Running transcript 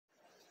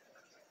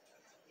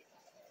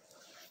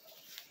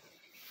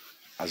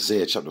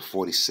Isaiah chapter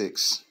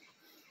 46,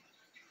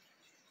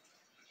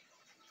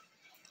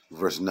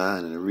 verse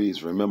 9, and it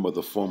reads, "Remember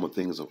the former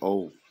things of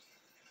old,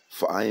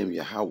 for I am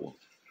Yahweh,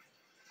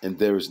 and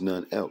there is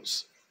none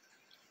else.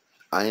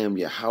 I am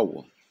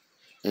Yahweh,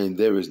 and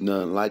there is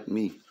none like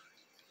me,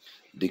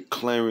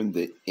 declaring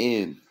the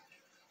end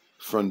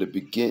from the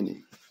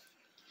beginning,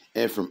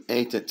 and from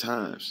ancient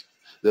times,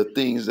 the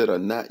things that are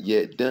not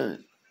yet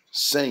done,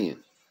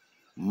 saying,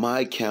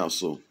 my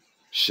counsel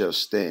shall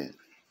stand,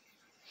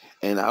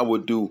 and I will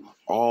do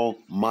all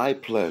my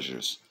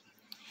pleasures."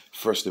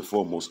 First and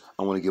foremost,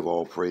 I want to give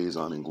all praise,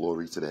 honor, and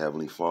glory to the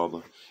Heavenly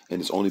Father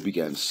and His only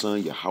begotten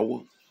Son,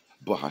 Yahweh,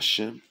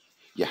 Bahashem,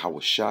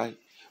 Yahweh Shai,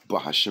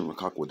 Bahashem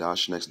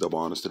Rakakwadash. Next, double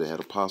honors to the head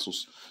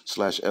apostles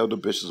 / elder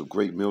bishops of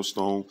Great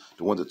Millstone,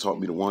 the one that taught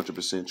me the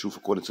 100% truth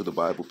according to the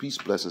Bible. Peace,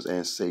 blessings,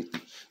 and safety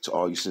to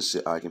all you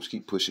sincere items.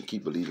 Keep pushing,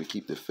 keep believing,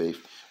 keep the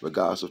faith,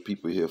 regardless of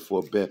people here for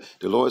a bet.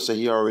 The Lord said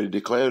He already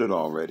declared it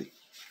already.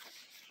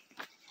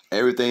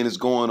 Everything that's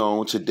going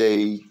on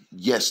today,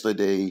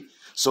 yesterday,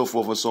 so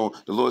forth and so on.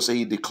 The Lord said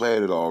He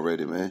declared it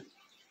already, man.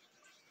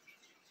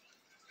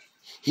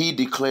 He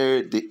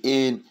declared the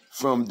end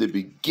from the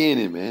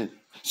beginning, man.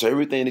 So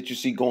everything that you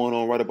see going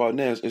on right about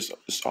now, it was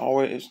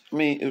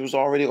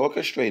already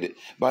orchestrated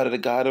by the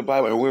God of the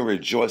Bible, and we're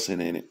rejoicing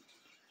in it.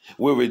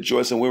 We're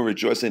rejoicing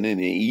in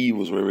the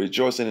evils. We're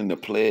rejoicing in the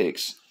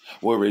plagues.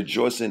 We're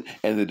rejoicing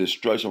in the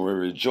destruction. We're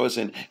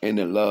rejoicing in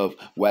the love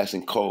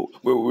waxing cold.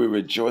 We're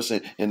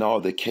rejoicing in all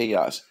the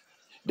chaos,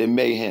 the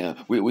mayhem.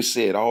 We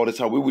say it all the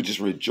time. We were just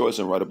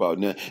rejoicing right about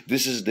now.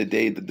 This is the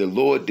day that the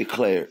Lord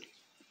declared.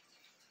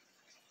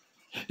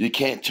 You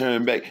can't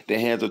turn back the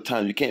hands of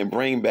time. You can't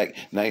bring back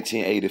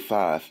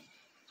 1985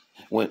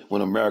 when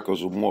America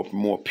was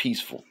more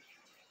peaceful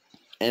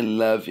and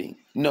loving.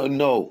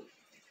 No.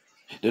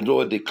 The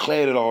Lord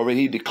declared it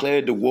already. He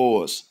declared the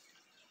wars,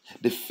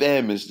 the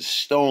famines, the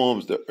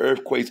storms, the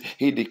earthquakes.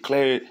 He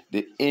declared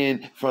the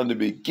end from the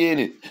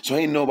beginning. So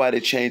ain't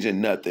nobody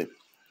changing nothing.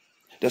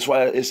 That's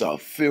why it's a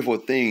fearful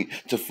thing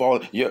to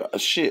fall.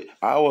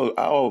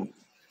 Our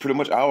pretty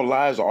much our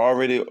lives are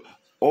already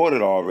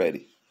ordered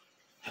already.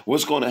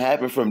 What's going to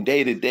happen from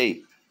day to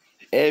day,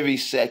 every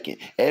second,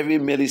 every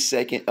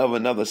millisecond of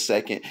another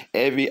second,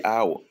 every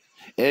hour,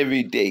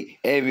 every day,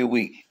 every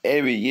week,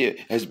 every year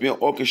has been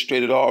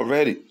orchestrated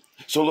already.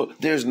 So look,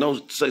 there's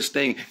no such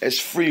thing as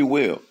free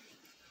will.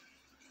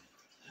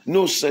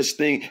 No such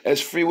thing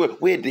as free will.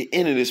 We're at the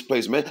end of this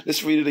place, man.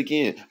 Let's read it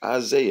again.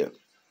 Isaiah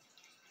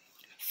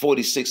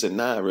 46 and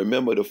 9.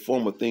 "Remember the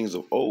former things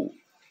of old,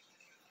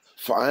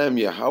 for I am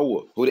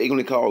Yahweh, who they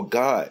only call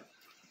God,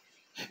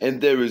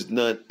 and there is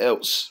none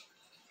else."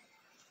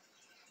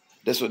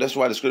 That's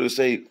why the scriptures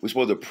say we're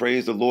supposed to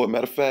praise the Lord.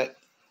 Matter of fact,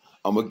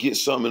 I'm gonna get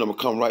something and I'm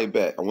gonna come right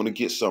back. I want to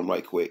get something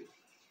right quick.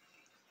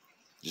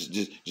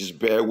 Just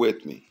bear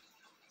with me.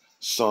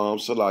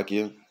 Psalms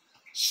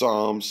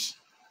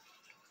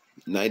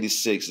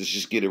 96. Let's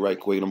just get it right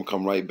quick and I'm gonna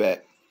come right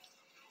back.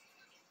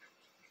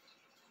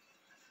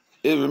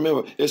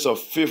 Remember, it's a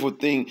fearful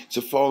thing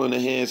to fall in the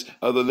hands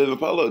of the living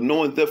power,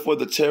 knowing therefore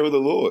the terror of the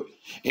Lord.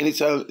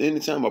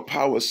 Anytime a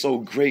power is so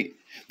great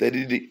that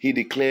he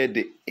declared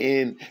the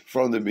end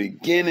from the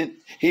beginning,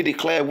 He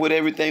declared what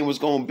everything was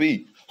going to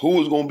be. Who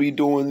was going to be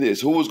doing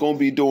this? Who was going to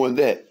be doing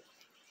that?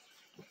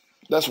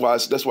 That's why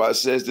it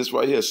says this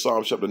right here,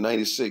 Psalm chapter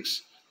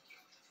 96.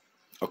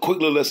 A quick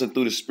little lesson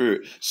through the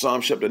Spirit.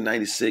 Psalm chapter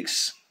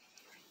 96,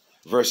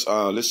 verse,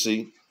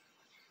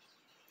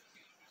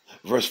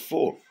 verse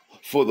 4.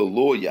 "For the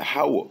Lord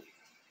Yahweh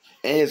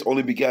and His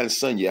only begotten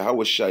Son,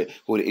 Yahweh Shai,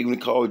 who they even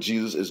call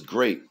Jesus, is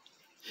great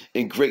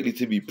and greatly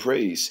to be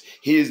praised.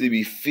 He is to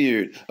be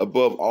feared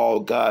above all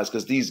gods,"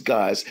 because these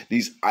gods,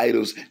 these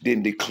idols,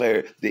 didn't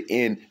declare the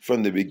end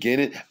from the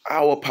beginning.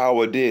 Our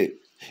power did.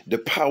 The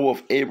power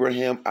of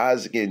Abraham,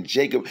 Isaac, and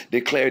Jacob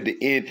declared the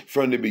end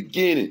from the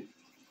beginning.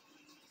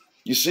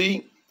 You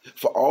see,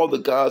 for all the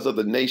gods of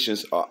the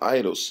nations are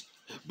idols,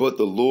 but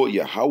the Lord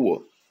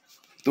Yahweh,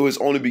 through His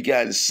only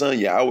begotten Son,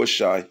 Yahweh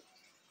Shai,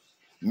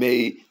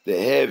 made the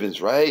heavens,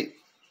 right?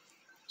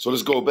 So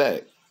let's go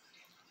back.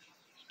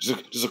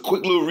 Just a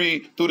quick little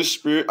read through the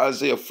Spirit,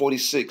 Isaiah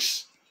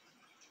 46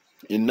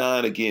 and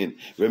 9 again.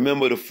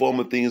 "Remember the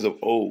former things of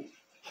old,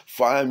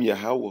 for I am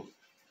Yahweh,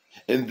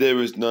 and there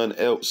is none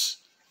else.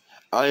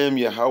 I am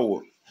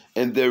Yahweh,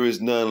 and there is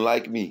none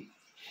like me,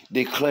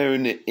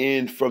 declaring the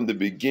end from the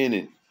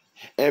beginning,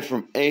 and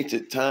from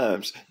ancient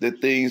times, the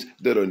things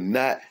that are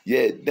not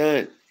yet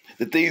done."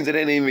 The things that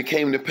ain't even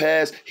came to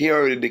pass, He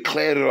already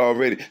declared it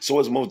already. So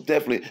it's most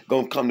definitely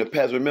going to come to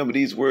pass. Remember,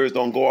 these words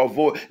don't go off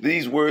void.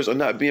 These words are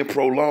not being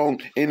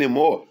prolonged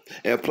anymore.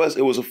 And plus,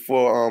 it was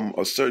for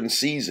a certain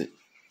season.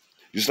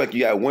 Just like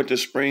you got winter,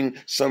 spring,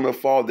 summer,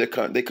 fall, they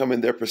come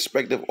in their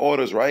respective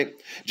orders, right?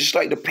 Just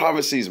like the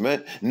prophecies,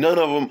 man. None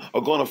of them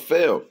are going to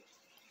fail.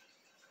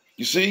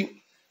 You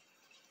see?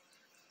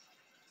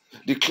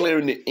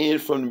 Declaring the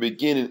end from the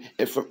beginning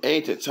and from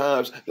ancient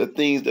times, the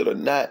things that are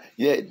not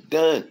yet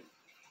done.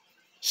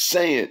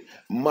 saying,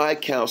 my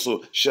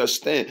counsel shall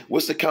stand.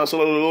 What's the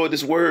counsel of the Lord?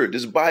 This word,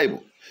 this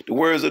Bible. The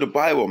words of the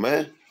Bible,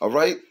 man. All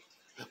right?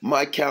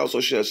 My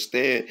counsel shall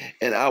stand,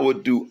 and I will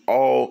do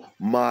all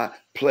my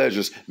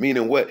pleasures.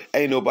 Meaning what?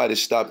 Ain't nobody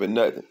stopping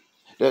nothing.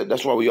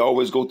 That's why we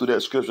always go through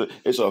that scripture.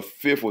 It's a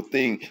fearful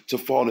thing to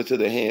fall into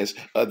the hands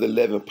of the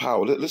leaven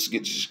power. Let's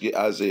just get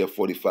Isaiah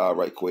 45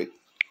 right quick.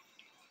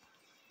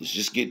 Let's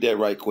just get that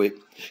right quick.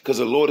 Because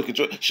the Lord of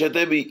control. Shall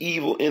there be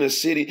evil in a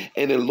city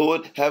and the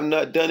Lord have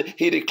not done it?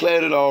 He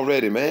declared it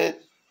already, man.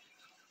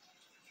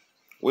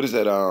 What is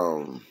that?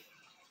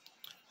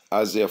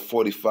 Isaiah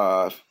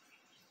 45.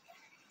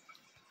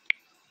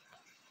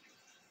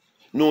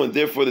 Knowing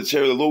therefore the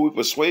terror of the Lord, we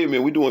persuade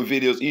men. We're doing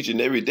videos each and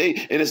every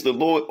day. And it's the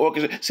Lord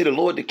orchestrated. See, the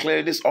Lord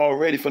declared this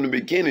already from the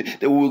beginning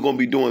that we were going to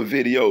be doing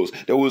videos,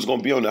 that we was going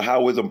to be on the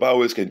highways and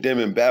byways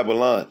condemning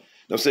Babylon.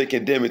 I'm saying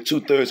condemning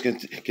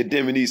 2/3,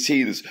 condemning these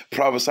heathens,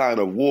 prophesying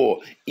of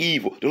war,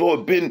 evil. The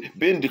Lord been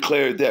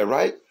declared that,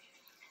 right?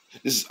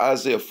 This is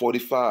Isaiah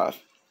 45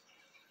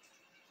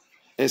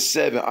 and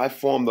 7. I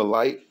form the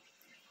light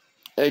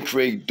and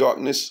create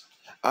darkness.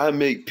 I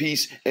make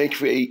peace and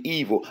create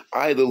evil.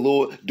 I, the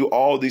Lord, do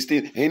all these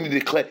things. And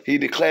he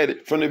declared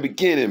it from the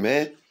beginning,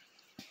 man.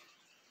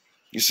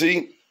 You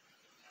see?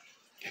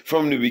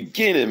 From the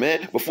beginning,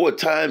 man, before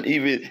time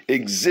even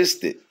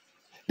existed,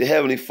 the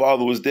Heavenly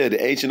Father was there,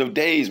 the Ancient of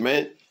Days,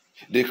 man,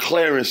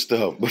 declaring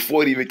stuff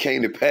before it even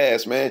came to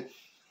pass, man.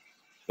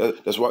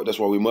 That's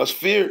why we must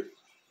fear.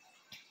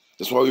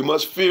 That's why we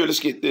must fear. Let's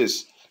get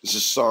this. This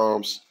is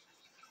Psalms.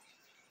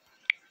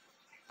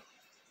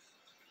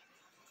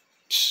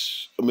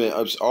 Man,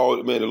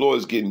 the Lord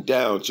is getting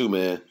down too,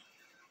 man.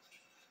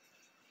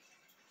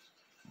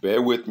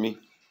 Bear with me.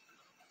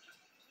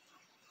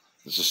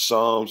 This is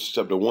Psalms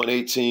chapter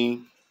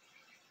 118.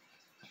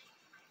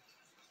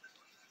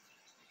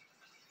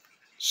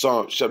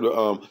 Psalms chapter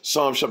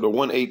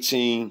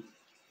 118.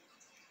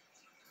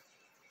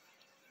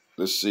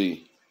 Let's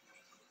see.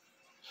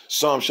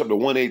 Psalms chapter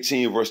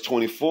 118, verse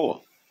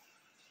 24.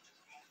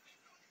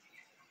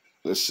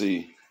 Let's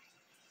see.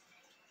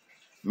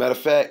 Matter of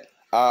fact,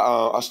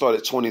 I started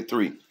at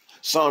 23.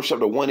 Psalm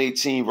chapter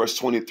 118, verse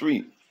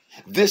 23.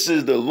 This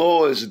is the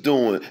Lord's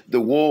doing.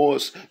 The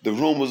wars, the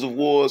rumors of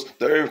wars,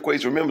 the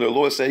earthquakes. Remember, the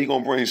Lord said he's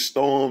going to bring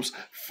storms,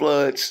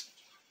 floods,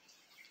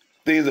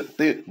 things.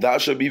 Thou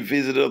shalt be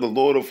visited of the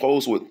Lord of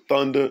hosts with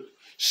thunder,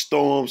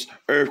 storms,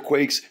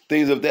 earthquakes,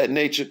 things of that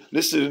nature.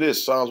 Listen to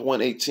this, Psalms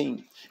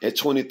 118 and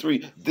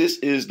 23. This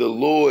is the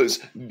Lord's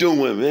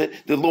doing, man.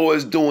 The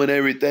Lord's doing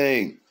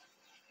everything.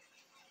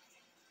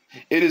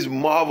 It is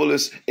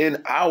marvelous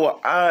in our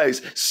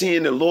eyes.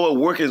 Seeing the Lord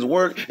work his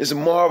work is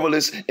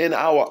marvelous in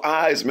our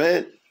eyes,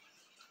 man.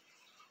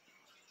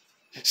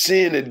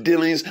 Seeing the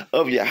dealings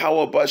of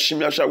Yahweh B'Shem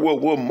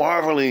Yahshua, we're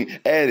marveling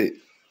at it.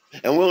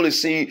 And we only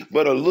see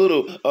but a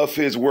little of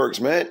his works,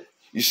 man.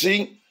 You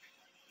see?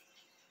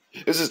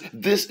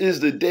 This is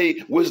the day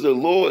which the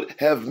Lord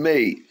have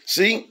made.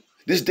 See?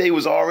 This day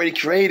was already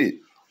created.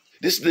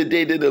 This is the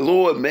day that the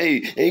Lord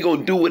made. And he's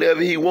going to do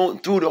whatever he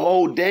wants through the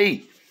whole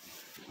day.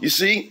 You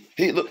see,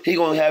 he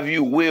gonna have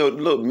you willed.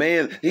 Look,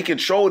 man, he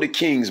control the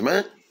kings,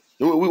 man.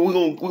 We're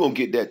gonna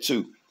get that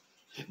too.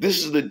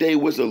 This is the day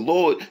which the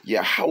Lord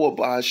Yahweh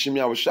B'Shem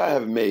Yahshua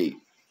have made.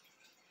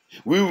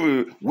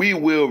 We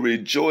will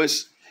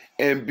rejoice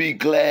and be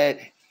glad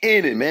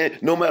in it, man.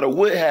 No matter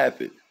what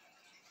happened,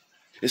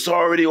 it's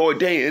already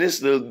ordained, and it's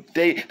the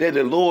day that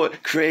the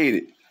Lord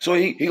created. So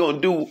he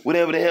gonna do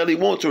whatever the hell he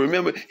wants to.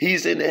 Remember,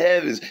 he's in the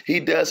heavens. He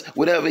does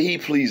whatever he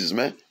pleases,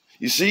 man.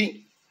 You see.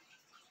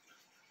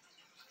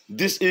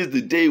 This is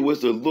the day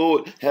which the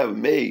Lord have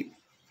made.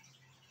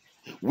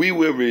 We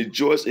will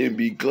rejoice and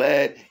be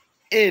glad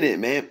in it,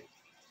 man.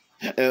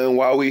 And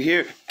while we're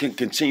here, can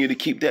continue to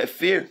keep that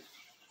fear.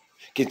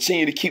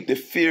 Continue to keep the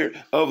fear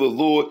of the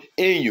Lord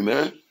in you,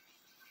 man.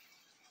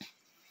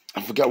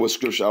 I forgot what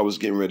scripture I was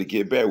getting ready to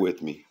get. Bear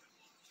with me.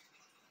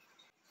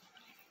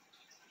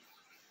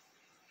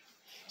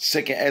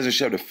 2 Ezra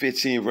chapter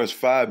 15, verse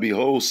 5.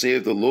 Behold,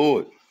 saith the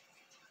Lord,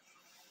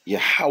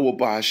 Yahweh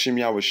B'Shem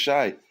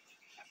Yahshua,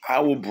 I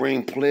will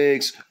bring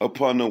plagues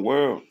upon the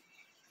world,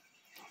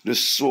 the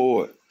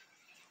sword,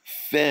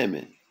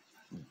 famine,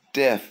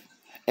 death,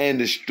 and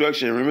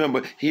destruction.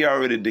 Remember, he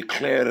already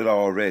declared it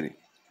already.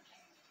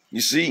 You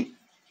see,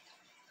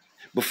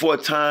 before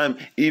time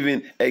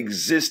even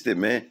existed,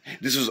 man,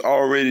 this was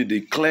already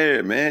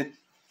declared, man.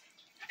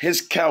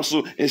 His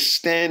counsel is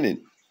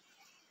standing.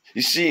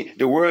 You see,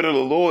 the word of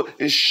the Lord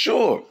is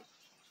sure.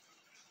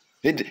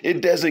 It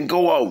doesn't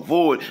go out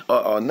void.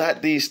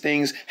 Not these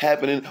things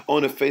happening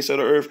on the face of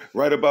the earth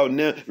right about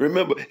now.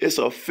 Remember, it's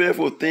a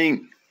fearful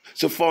thing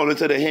to fall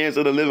into the hands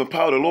of the living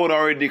power. The Lord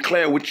already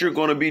declared what you're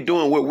going to be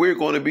doing, what we're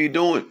going to be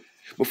doing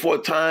before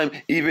time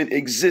even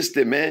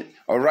existed, man.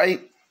 All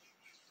right?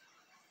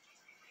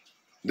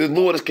 The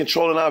Lord is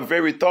controlling our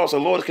very thoughts. The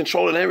Lord is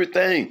controlling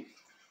everything.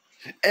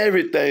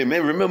 Everything,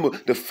 man. Remember,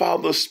 the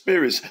Father of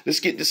spirits. Let's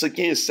get this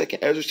again. 2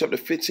 Ezra chapter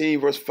 15,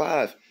 verse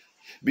 5.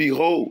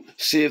 Behold,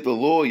 saith the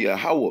Lord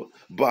Yahweh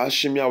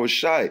B'Shem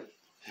Yahshua,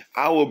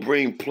 I will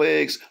bring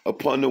plagues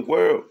upon the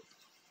world,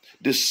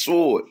 the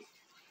sword,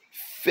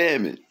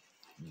 famine,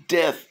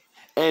 death,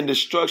 and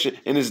destruction.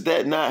 And is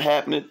that not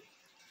happening?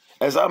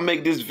 As I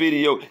make this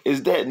video,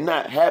 is that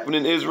not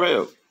happening in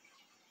Israel?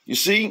 You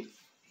see?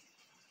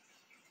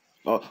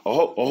 A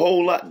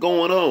whole lot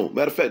going on.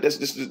 Matter of fact, this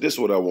is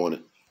what I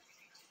wanted.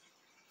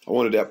 I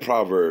wanted that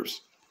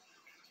Proverbs.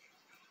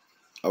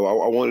 I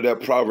wanted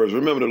that Proverbs.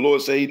 Remember, the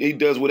Lord said he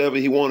does whatever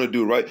he want to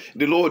do, right?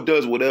 The Lord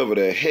does whatever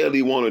the hell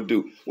he want to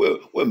do.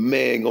 What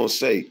man gonna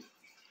say?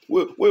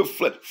 We're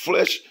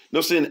flesh,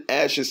 no sin,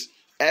 ashes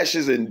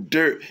and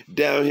dirt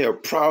down here.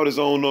 Proud as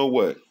on know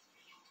what?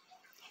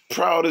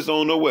 Proud as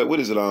on know what?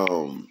 What is it?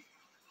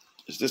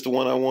 Is this the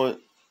one I want?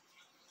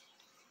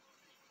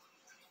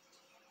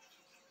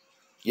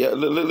 Yeah,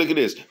 look at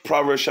this.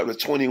 Proverbs chapter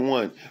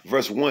 21,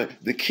 verse 1.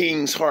 The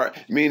king's heart,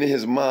 meaning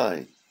his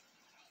mind.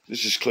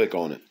 Let's just click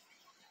on it.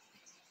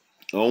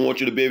 I don't want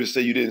you to be able to say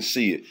you didn't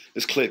see it.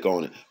 Let's click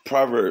on it.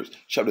 Proverbs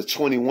chapter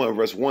 21,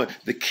 verse 1.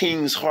 The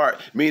king's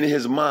heart, meaning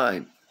his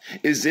mind,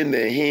 is in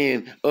the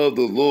hand of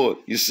the Lord.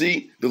 You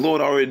see, the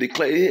Lord already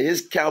declared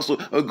his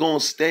counsel are going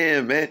to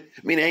stand, man.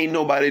 I mean, ain't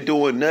nobody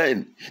doing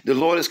nothing. The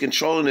Lord is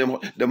controlling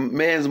the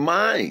man's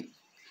mind.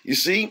 You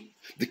see,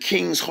 the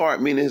king's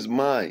heart, meaning his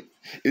mind,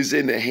 is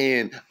in the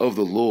hand of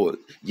the Lord.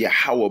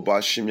 Yahweh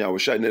Bashem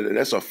Yahweh.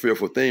 That's a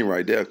fearful thing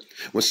right there.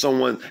 When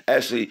someone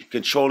actually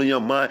controlling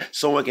your mind,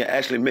 someone can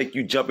actually make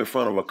you jump in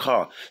front of a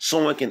car.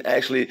 Someone can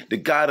actually, the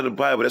God of the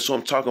Bible, that's what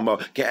I'm talking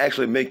about, can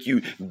actually make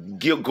you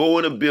go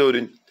in a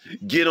building,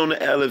 get on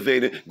the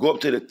elevator, go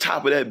up to the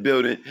top of that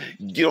building,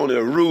 get on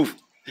the roof,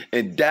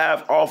 and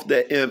dive off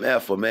that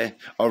MF, man.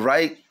 All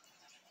right?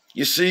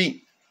 You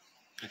see?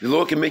 The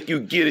Lord can make you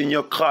get in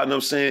your car, you know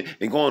what I'm saying,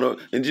 and go on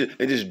and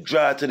just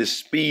drive to the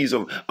speeds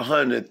of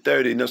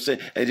 130, you know what I'm saying,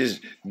 and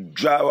just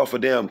drive off a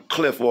damn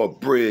cliff or a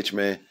bridge,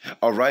 man.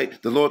 All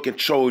right? The Lord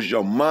controls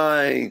your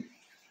mind.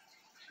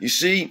 You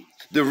see?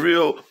 The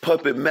real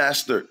puppet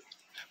master.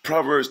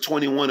 Proverbs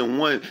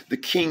 21:1, the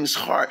king's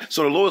heart.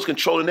 So the Lord is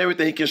controlling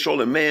everything. He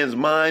controlling man's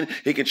mind.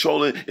 He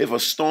controlling if a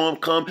storm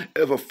come,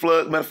 if a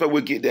flood. Matter of fact,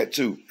 we'll get that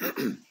too.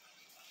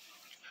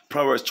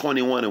 Proverbs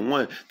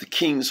 21:1, the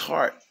king's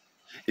heart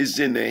is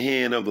in the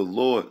hand of the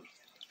Lord,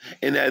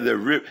 and as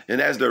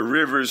the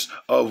rivers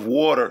of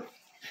water,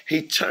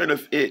 he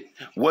turneth it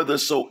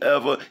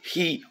whithersoever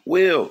he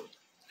will.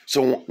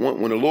 So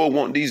when the Lord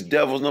want these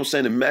devils, you know what I'm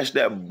saying, to mash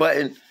that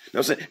button, you know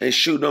what I'm saying, and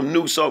shoot them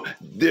nukes off,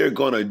 they're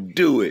gonna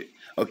do it.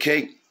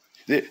 Okay?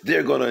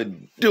 They're gonna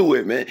do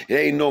it, man. It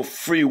ain't no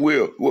free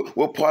will.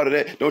 What part of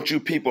that don't you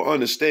people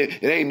understand?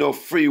 It ain't no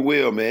free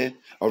will, man.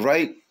 All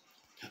right?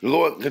 The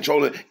Lord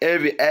controlling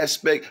every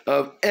aspect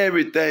of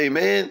everything,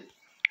 man.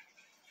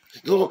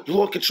 The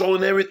Lord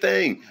controlling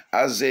everything.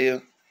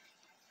 Isaiah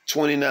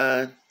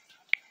 29.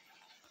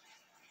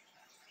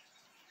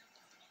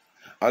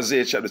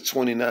 Isaiah chapter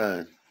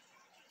 29.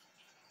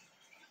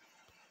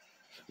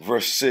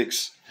 Verse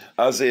 6.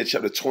 Isaiah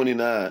chapter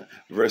 29.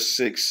 Verse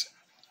 6.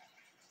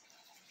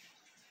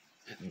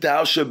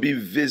 Thou shalt be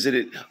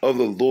visited of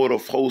the Lord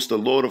of hosts, the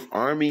Lord of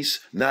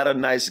armies, not a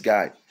nice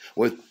guy,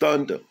 with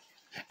thunder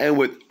and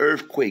with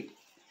earthquake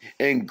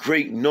and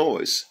great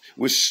noise,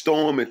 with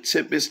storm and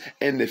tempest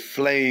and the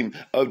flame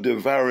of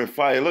devouring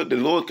fire. Look, the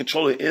Lord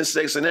controlling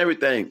insects and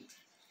everything.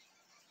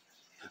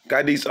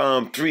 Got these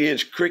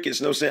 3-inch crickets,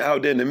 you know what I'm saying,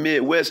 out there in the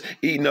Midwest,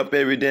 eating up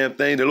every damn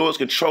thing. The Lord's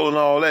controlling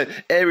all that,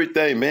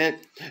 everything, man.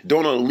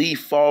 Don't a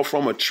leaf fall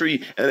from a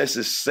tree unless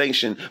it's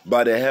sanctioned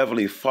by the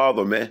Heavenly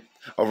Father, man.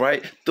 All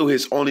right? Through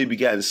his only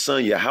begotten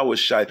son,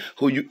 Yahweh,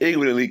 who you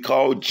ignorantly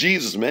call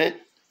Jesus, man.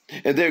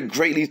 And they're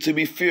greatly to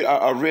be feared.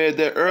 I read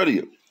that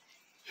earlier.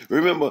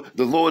 Remember,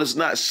 the Lord is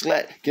not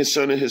slack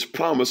concerning his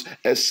promise,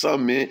 as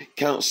some men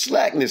count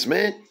slackness,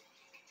 man.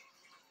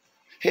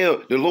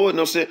 Hell, the Lord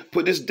knows that.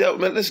 Put this devil,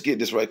 man. Let's get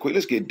this right quick.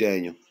 Let's get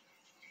Daniel.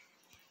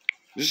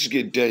 Let's just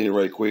get Daniel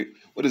right quick.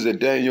 What is it?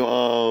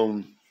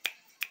 Daniel,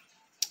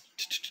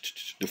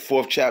 the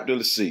 4th chapter.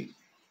 Let's see.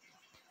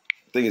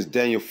 I think it's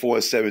Daniel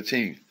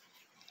 4:17.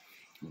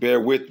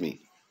 Bear with me.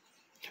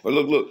 But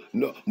look,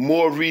 no,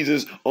 more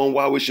reasons on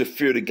why we should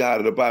fear the God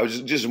of the Bible.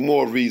 Just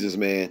more reasons,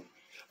 man.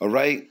 All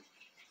right?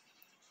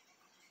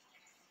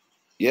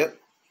 Yep.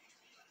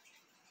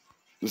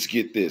 Let's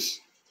get this.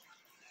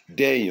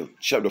 Daniel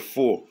chapter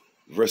 4,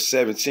 verse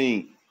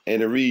 17.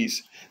 And it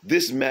reads,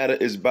 this matter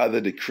is by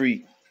the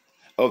decree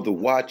of the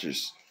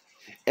watchers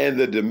and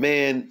the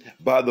demand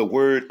by the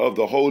word of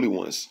the holy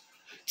ones,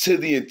 to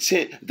the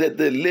intent that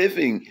the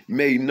living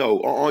may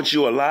know. Aren't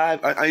you alive?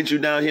 Ain't you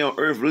down here on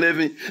earth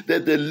living?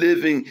 That the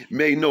living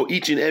may know,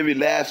 each and every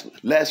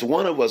last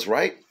one of us,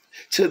 right?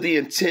 To the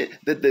intent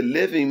that the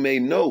living may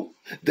know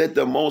that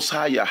the Most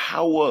High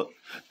Yahweh,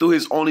 through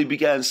his only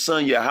begotten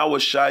son,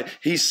 Yahweh,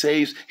 he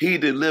saves, he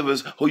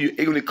delivers, who you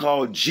ignorantly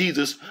call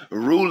Jesus,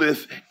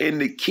 ruleth in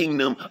the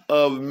kingdom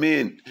of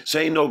men. So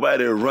ain't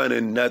nobody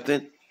running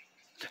nothing.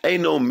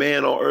 Ain't no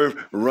man on earth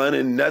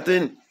running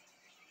nothing.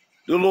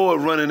 The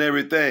Lord running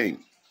everything.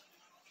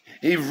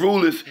 He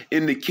ruleth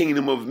in the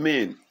kingdom of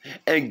men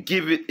and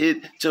giveth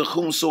it to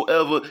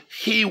whomsoever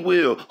he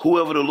will.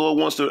 Whoever the Lord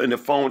wants to, and the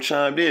phone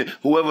chimed in,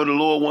 whoever the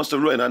Lord wants to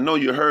rule, and I know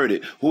you heard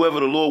it, whoever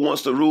the Lord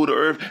wants to rule the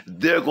earth,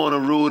 they're going to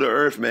rule the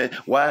earth, man.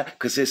 Why?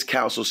 Because his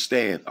counsel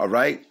stands, all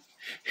right?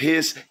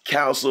 His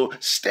counsel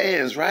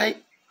stands, right?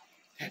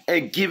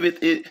 And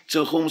giveth it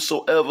to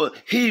whomsoever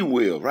he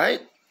will, right?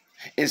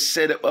 And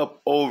set it up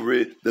over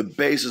it the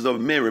basis of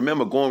men.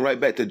 Remember, going right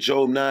back to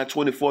Job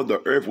 9:24, the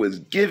earth was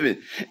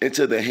given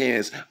into the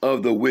hands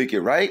of the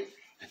wicked, right?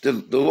 The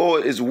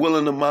Lord is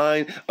willing the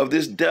mind of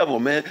this devil,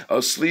 man,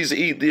 of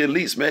sleazy the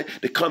elites, man,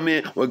 to come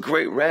in with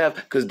great wrath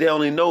because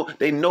they know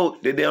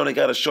that they only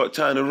got a short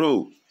time to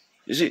rule.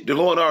 You see, the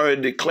Lord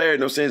already declared,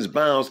 no sense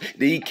bounds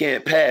that he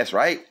can't pass,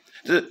 right?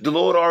 The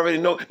Lord already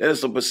know that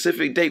it's a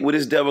specific date where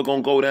this devil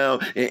going to go down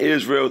and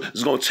Israel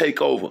is going to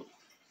take over.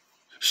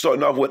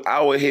 Starting off with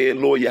our head,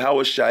 Lord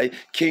Yahushai,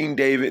 King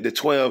David, the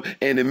 12,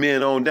 and the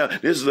men on down.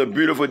 This is a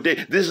beautiful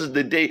day. This is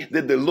the day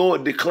that the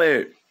Lord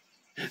declared.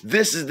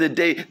 This is the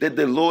day that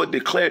the Lord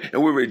declared,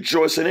 and we're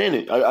rejoicing in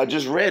it. I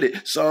just read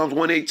it, Psalms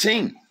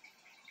 118.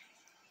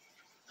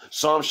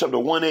 Psalms chapter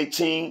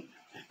 118,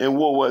 and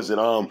what was it?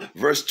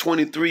 Verse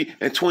 23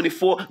 and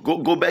 24.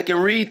 Go back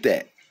and read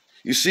that.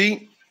 You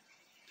see?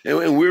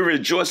 And we're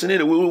rejoicing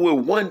in it. We're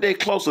one day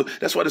closer.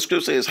 That's why the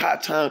scripture says it's high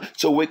time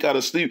to wake out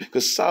of sleep,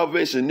 because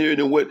salvation is nearer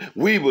than what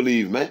we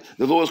believe, man.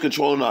 The Lord's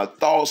controlling our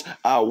thoughts,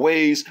 our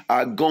ways,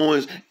 our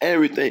goings,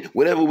 everything.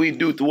 Whatever we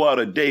do throughout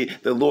the day,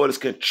 the Lord is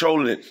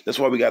controlling it. That's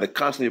why we got to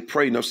constantly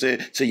pray, you know what I'm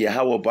saying, to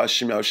Yahweh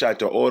Bashim Yahushai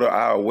to order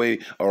our way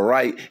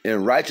aright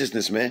in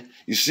righteousness, man.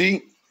 You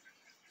see?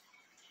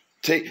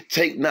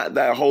 Take not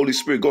thy Holy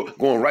Spirit.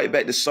 Going right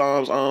back to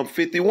Psalms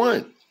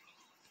 51.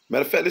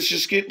 Matter of fact, let's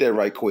just get there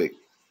right quick.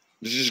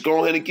 Let's just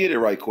go ahead and get it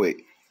right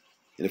quick.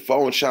 And the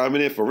phone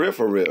chiming in for real,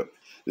 for real.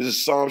 This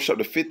is Psalm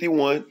chapter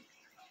 51.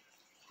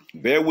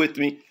 Bear with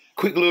me.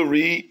 Quick little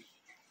read.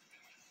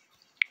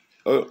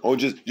 On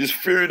just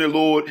fearing the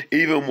Lord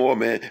even more,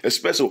 man.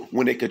 Especially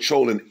when they're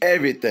controlling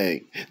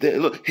everything.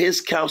 Look, his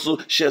counsel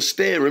shall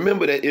stand.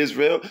 Remember that,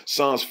 Israel.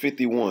 Psalms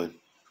 51.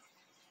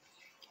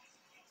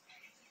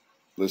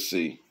 Let's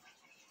see.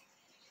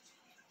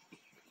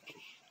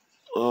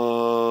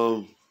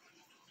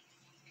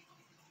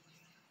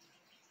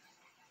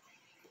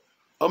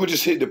 I'm going to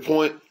just hit the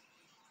point.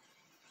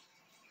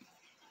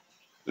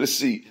 Let's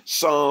see.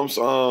 Psalms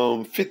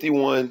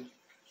 51.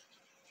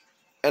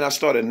 And I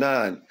start at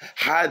 9.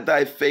 Hide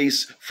thy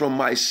face from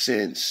my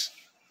sins,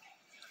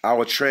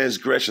 our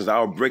transgressions,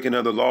 our breaking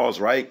of the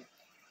laws, right?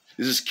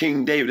 This is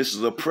King David. This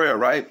is a prayer,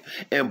 right?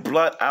 And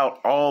blot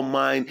out all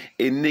mine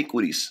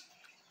iniquities.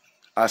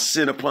 Our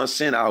sin upon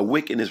sin, our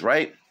wickedness,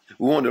 right?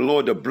 We want the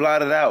Lord to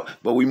blot it out,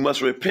 but we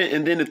must repent.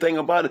 And then the thing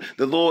about it,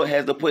 the Lord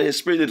has to put his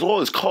spirit. The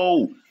Lord is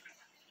cold.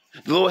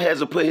 The Lord has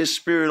to put his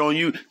spirit on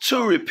you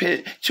to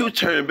repent, to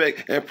turn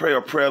back and pray a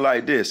prayer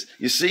like this.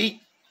 You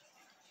see?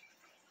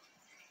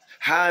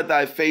 Hide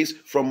thy face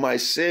from my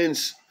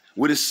sins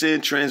with the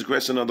sin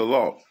transgression of the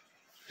law,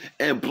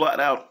 and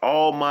blot out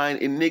all mine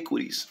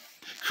iniquities.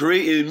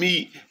 Create in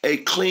me a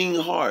clean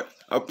heart,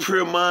 a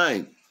pure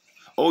mind,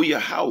 O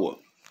Yahweh,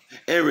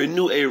 and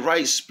renew a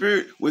right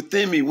spirit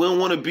within me. We don't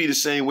want to be the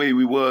same way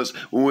we was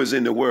when we was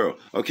in the world.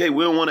 Okay,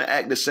 we don't want to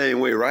act the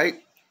same way, right?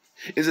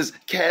 It says,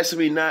 cast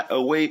me not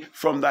away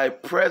from thy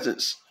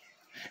presence,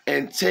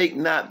 and take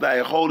not thy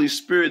Holy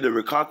Spirit, the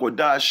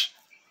Rekakwadash,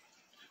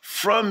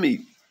 from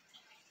me.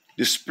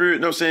 The Spirit, you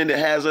know what I'm saying, that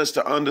has us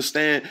to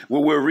understand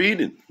what we're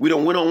reading. We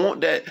don't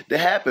want that to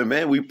happen,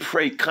 man. We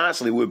pray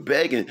constantly. We're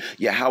begging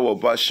Yahweh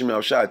Bashim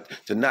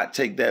Yahushai to not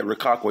take that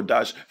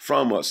Rekakwadash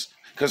from us.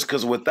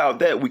 Because without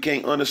that, we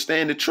can't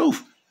understand the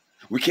truth.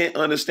 We can't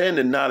understand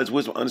the knowledge,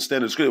 wisdom,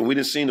 understand the scripture. We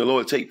didn't see the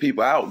Lord take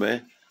people out,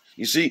 man.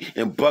 You see,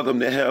 and bug them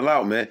the hell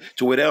out, man,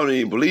 to where they don't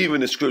even believe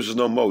in the scriptures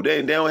no more.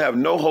 They don't have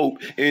no hope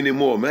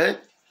anymore, man.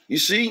 You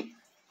see?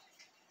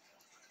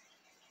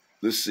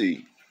 Let's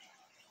see.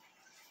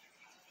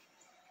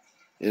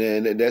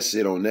 And that's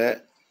it on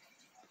that.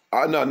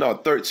 No,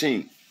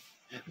 13.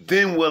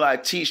 Then will I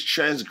teach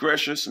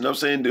transgressors, you know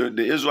what I'm saying,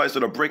 the Israelites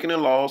that are breaking the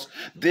laws,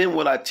 then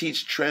will I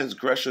teach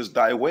transgressors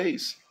thy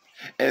ways,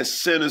 and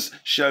sinners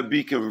shall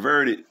be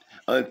converted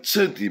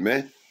unto thee,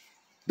 man.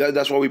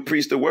 That's why we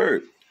preach the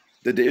word.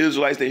 That the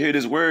Israelites that hear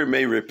this word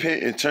may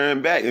repent and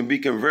turn back and be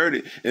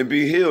converted and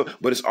be healed.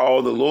 But it's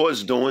all the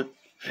Lord's doing.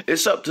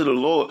 It's up to the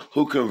Lord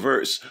who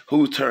converts,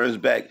 who turns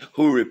back,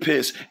 who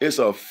repents. It's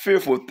a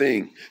fearful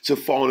thing to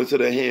fall into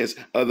the hands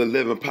of the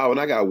living power. And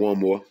I got one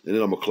more, and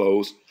then I'm going to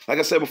close. Like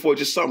I said before,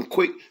 just something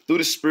quick through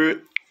the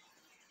Spirit.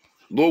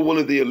 Lord, one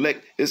of the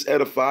elect is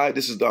edified.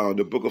 This is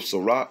the book of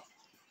Sirach.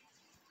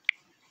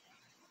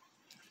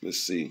 Let's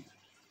see.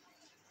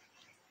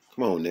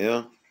 Come on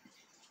now.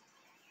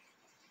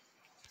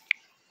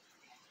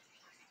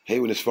 Hey,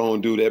 when this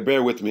phone do that,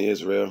 bear with me,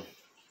 Israel.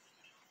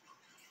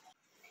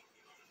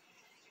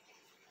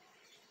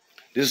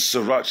 This is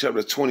Sirach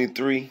chapter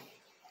 23.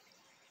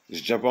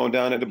 Just jump on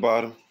down at the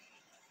bottom.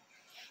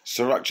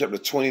 Sirach chapter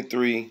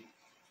 23.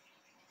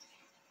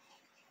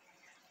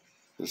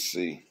 Let's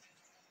see.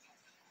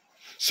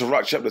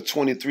 Sirach chapter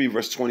 23,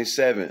 verse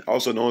 27,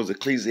 also known as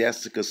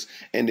Ecclesiasticus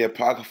and the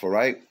Apocrypha,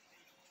 right?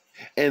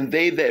 And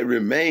they that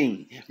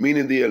remain,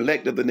 meaning the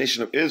elect of the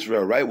nation of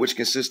Israel, right, which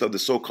consists of the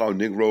so-called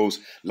Negroes,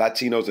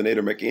 Latinos, and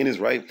Native Americans,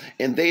 right?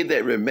 And they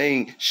that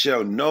remain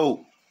shall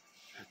know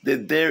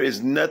that there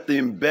is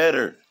nothing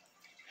better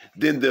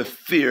than the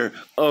fear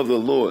of the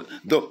Lord.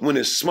 When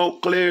the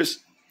smoke clears,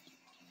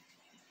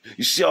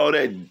 you see all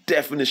that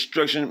death and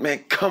destruction,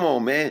 man, come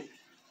on, man.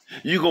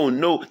 You're going to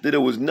know that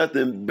there was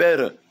nothing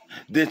better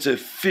than to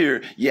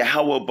fear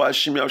Yahweh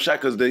Bashim Yahushua,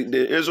 because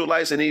the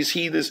Israelites and these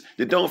heathens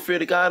that don't fear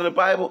the God of the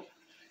Bible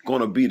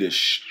going to be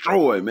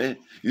destroyed, man.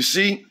 You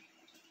see?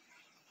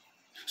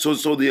 So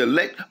the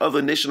elect of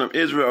the nation of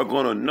Israel are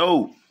going to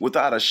know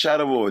without a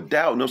shadow of a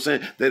doubt, you know what I'm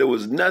saying, that it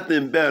was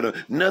nothing better,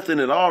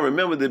 nothing at all.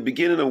 Remember, the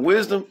beginning of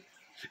wisdom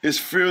is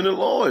fearing the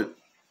Lord.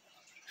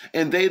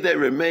 And they that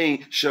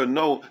remain shall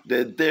know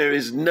that there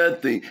is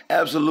nothing,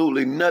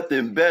 absolutely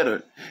nothing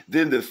better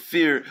than the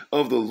fear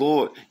of the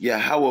Lord,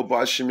 Yahweh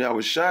Bashim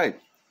Yahushua.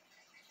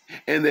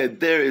 And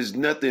that there is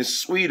nothing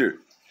sweeter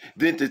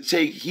than to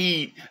take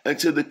heed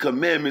unto the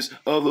commandments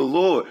of the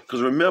Lord.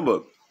 Because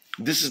remember,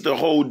 this is the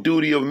whole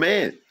duty of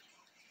man.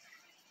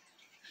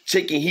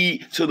 Taking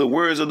heed to the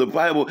words of the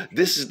Bible,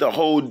 this is the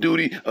whole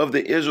duty of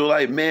the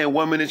Israelite man,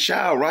 woman, and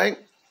child, right?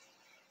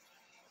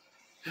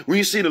 When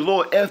you see the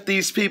Lord F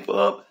these people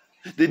up,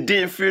 that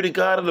didn't fear the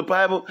God of the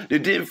Bible, that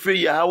didn't fear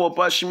Yahweh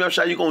Bashim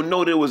Yahushua, you're going to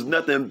know there was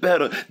nothing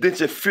better than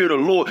to fear the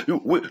Lord.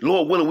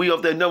 Lord willing, we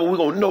of that number, we're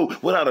going to know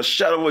without a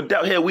shadow of a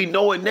doubt. Hell, we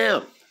know it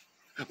now.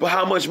 But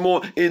how much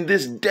more in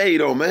this day,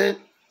 though, man?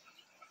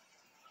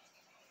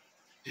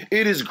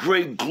 It is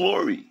great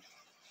glory.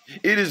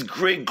 It is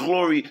great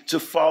glory to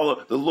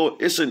follow the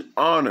Lord. It's an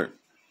honor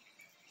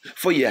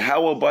for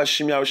Yahweh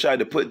Bashim Yahushua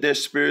to put their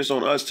spirits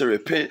on us to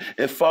repent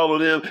and follow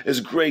them.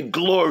 Is great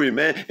glory,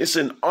 man. It's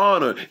an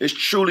honor. It's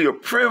truly a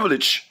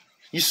privilege.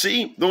 You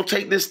see, don't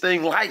take this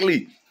thing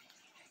lightly.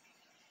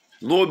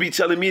 Lord be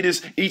telling me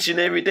this each and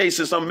every day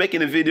since I'm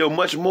making the video,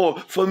 much more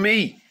for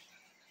me.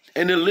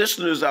 And the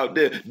listeners out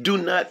there, do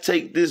not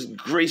take this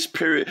grace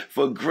period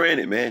for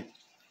granted, man.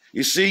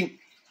 You see,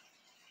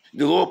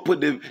 the Lord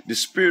put the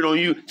spirit on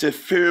you to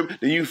fear him,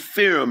 then you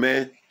fear him,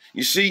 man.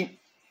 You see,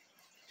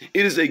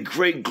 it is a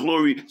great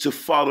glory to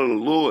follow the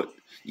Lord.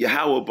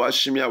 Yahweh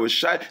Bashim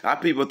Yahushua.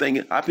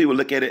 Our people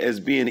look at it as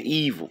being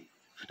evil.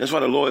 That's why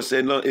the Lord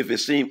said, "Look, if it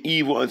seemed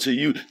evil unto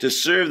you to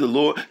serve the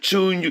Lord,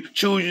 choose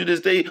you this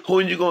day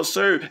who you gonna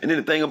serve." And then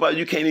the thing about it,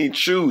 you can't even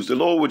choose. The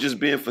Lord was just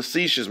being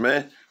facetious,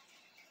 man.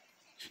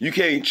 You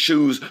can't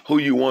choose who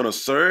you want to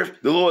serve.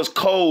 The Lord's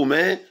cold,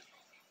 man.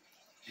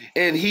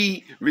 And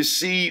he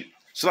received,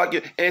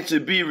 and to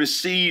be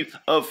received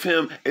of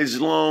him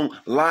is long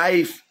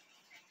life.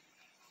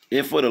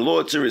 And for the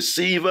Lord to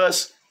receive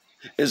us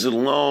is a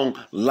long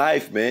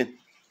life, man.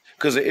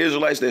 Because the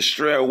Israelites that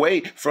stray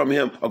away from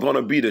him are going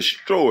to be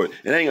destroyed.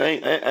 And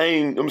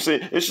I'm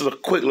saying, it's just a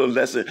quick little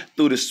lesson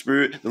through the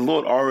Spirit. The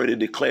Lord already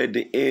declared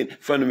the end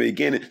from the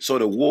beginning. So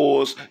the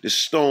wars, the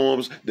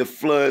storms, the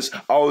floods,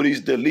 all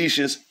these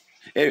deletions,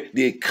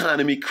 the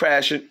economy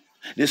crashing,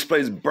 this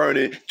place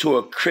burning to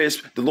a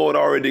crisp. The Lord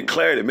already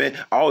declared it, man.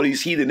 All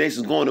these heathen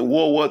nations going to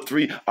World War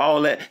III,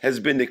 all that has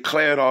been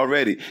declared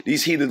already.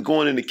 These heathens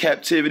going into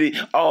captivity,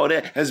 all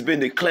that has been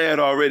declared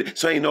already.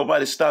 So ain't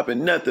nobody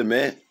stopping nothing,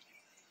 man.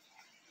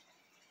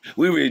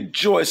 We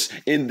rejoice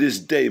in this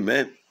day,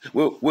 man.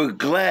 We're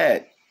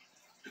glad.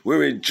 We're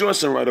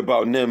rejoicing right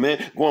about now,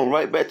 man. Going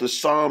right back to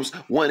Psalms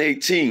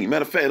 118.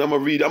 Matter of fact, I'm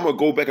going to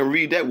go back and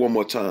read that one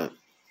more time.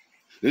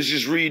 Let's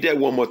just read that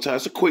one more time.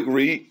 It's a quick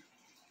read.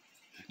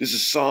 This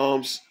is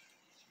Psalms.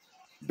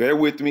 Bear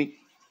with me.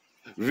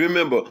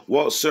 Remember,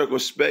 walk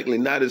circumspectly,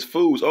 not as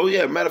fools. Oh,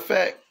 yeah, matter of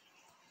fact,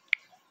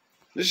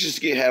 let's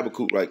just get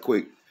Habakkuk right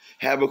quick.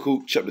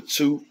 Habakkuk chapter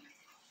 2.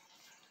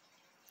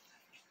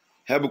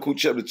 Habakkuk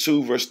chapter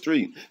 2, verse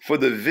 3. For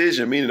the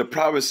vision, meaning the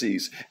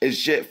prophecies,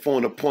 is yet for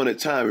an appointed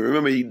time.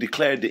 Remember, he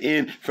declared the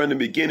end from the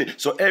beginning.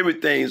 So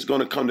everything is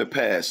going to come to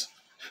pass.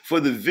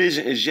 For the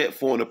vision is yet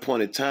for an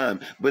appointed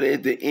time, but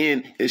at the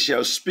end it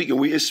shall speak.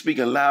 And we is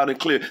speaking loud and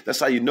clear. That's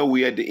how you know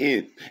we at the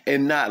end.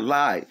 And not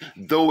lie.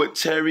 Though it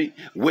tarry,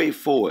 wait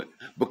for it.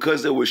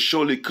 Because it will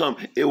surely come,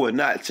 it will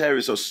not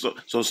tarry. So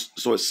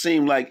it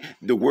seemed like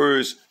the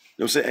words, you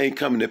know what I'm saying, ain't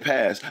coming to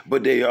pass,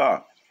 but they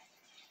are.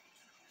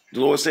 The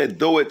Lord said,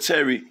 though it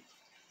tarry,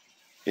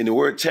 and the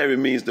word tarry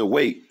means to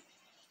wait.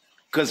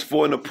 Because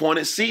for an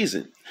appointed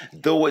season,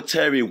 though it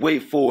tarry,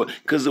 wait for it,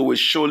 because it will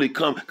surely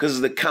come, because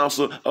it's the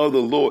counsel of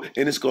the Lord,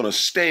 and it's going to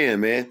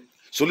stand, man.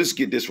 So let's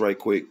get this right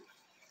quick.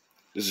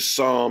 This is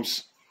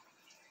Psalms.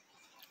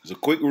 It's a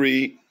quick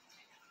read.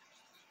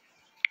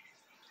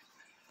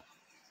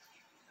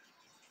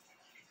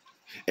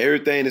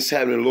 Everything that's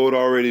happening, the Lord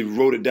already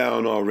wrote it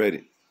down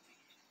already.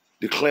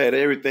 Declared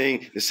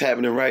everything that's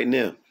happening right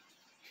now.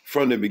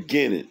 From the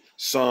beginning,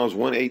 Psalms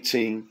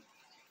 118.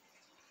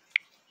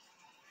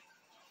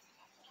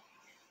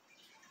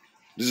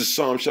 This is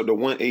Psalm chapter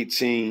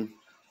 118.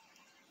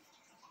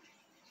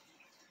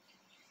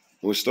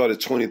 We'll start at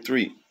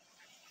 23.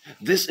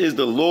 This is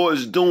the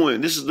Lord's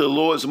doing. This is the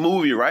Lord's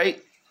movie,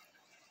 right?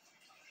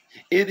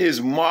 It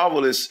is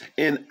marvelous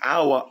in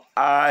our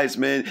eyes,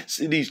 man.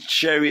 See these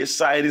chariot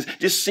sightings,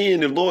 just seeing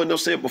the Lord,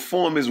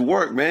 perform his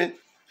work, man.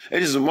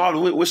 It is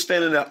marvelous. We're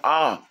standing in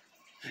awe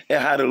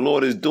at how the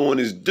Lord is doing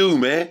his due,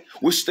 man.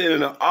 We're standing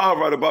in awe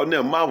right about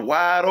now, mouth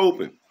wide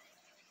open.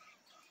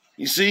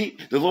 You see,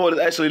 the Lord is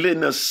actually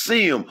letting us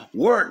see him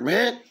work,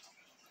 man.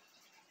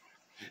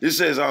 It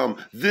says,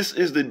 this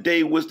is the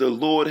day which the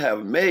Lord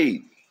have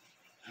made.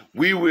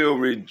 We will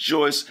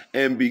rejoice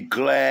and be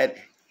glad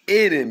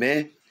in it,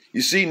 man.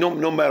 You see,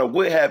 no matter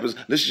what happens,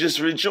 let's just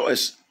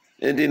rejoice.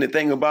 And then the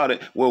thing about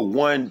it, we're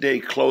one day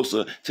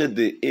closer to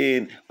the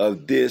end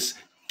of this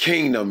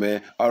kingdom,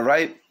 man. All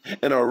right?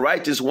 And a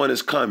righteous one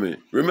is coming.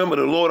 Remember,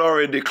 the Lord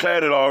already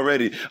declared it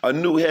already. A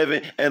new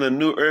heaven and a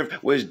new earth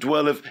which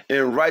dwelleth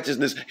in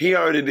righteousness. He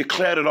already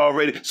declared it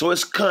already. So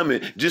it's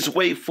coming. Just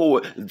wait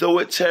for it. Though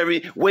it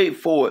tarry, wait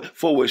for it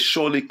will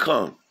surely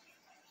come.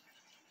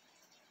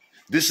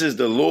 This is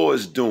the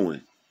Lord's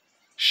doing.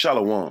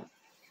 Shalom.